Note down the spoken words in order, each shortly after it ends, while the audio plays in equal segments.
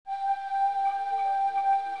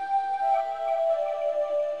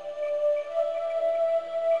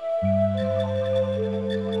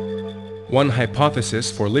One hypothesis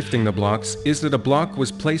for lifting the blocks is that a block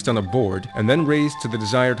was placed on a board and then raised to the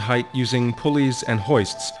desired height using pulleys and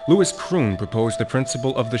hoists. Louis Kroon proposed the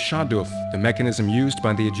principle of the shaduf, the mechanism used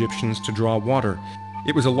by the Egyptians to draw water.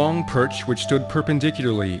 It was a long perch which stood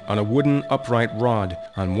perpendicularly on a wooden upright rod.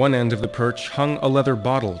 On one end of the perch hung a leather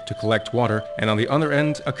bottle to collect water, and on the other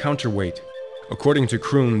end a counterweight. According to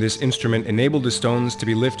Kroon, this instrument enabled the stones to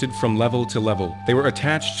be lifted from level to level. They were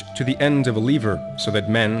attached to the end of a lever so that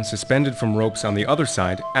men, suspended from ropes on the other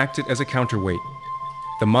side, acted as a counterweight.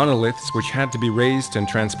 The monoliths, which had to be raised and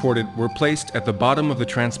transported, were placed at the bottom of the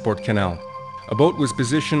transport canal. A boat was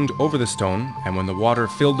positioned over the stone, and when the water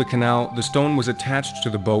filled the canal, the stone was attached to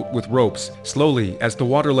the boat with ropes. Slowly, as the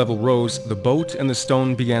water level rose, the boat and the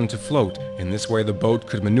stone began to float. In this way, the boat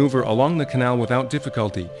could maneuver along the canal without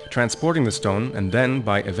difficulty, transporting the stone, and then,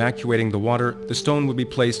 by evacuating the water, the stone would be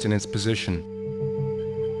placed in its position.